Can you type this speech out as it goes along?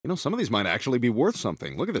You know, some of these might actually be worth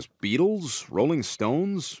something. Look at this. Beatles, Rolling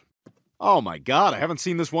Stones. Oh my God, I haven't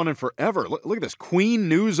seen this one in forever. Look at this. Queen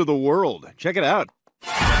News of the World. Check it out.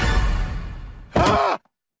 Ah!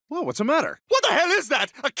 Whoa, what's the matter? What the hell is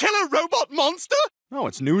that? A killer robot monster? No,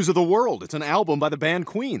 it's News of the World. It's an album by the band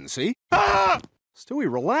Queen, see? Ah!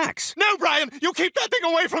 Stewie, relax. No, Brian, you keep that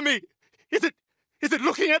thing away from me. Is it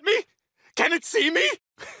looking at me? Can it see me?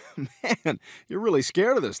 Man, you're really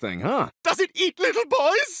scared of this thing, huh? Does it eat little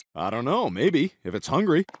boys? I don't know, maybe, if it's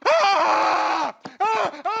hungry. Ah!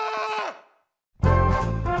 Ah!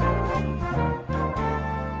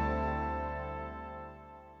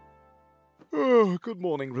 Oh, good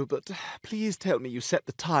morning, Rupert. Please tell me you set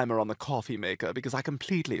the timer on the coffee maker because I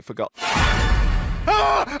completely forgot.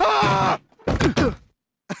 Ah!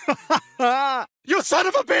 Ah! You son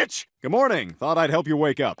of a bitch! Good morning. Thought I'd help you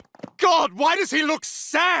wake up. God, why does he look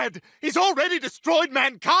sad? He's already destroyed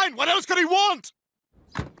mankind. What else could he want?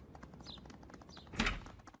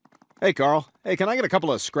 Hey, Carl. Hey, can I get a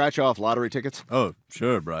couple of scratch-off lottery tickets? Oh,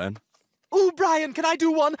 sure, Brian. Oh, Brian, can I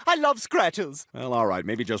do one? I love scratches. Well, all right.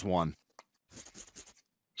 Maybe just one.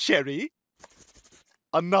 Cherry?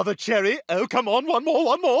 Another cherry? Oh, come on, one more,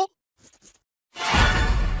 one more.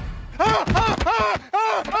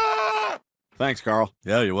 Thanks, Carl.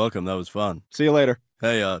 Yeah, you're welcome. That was fun. See you later.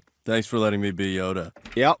 Hey, thanks for letting me be Yoda.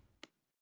 Yep.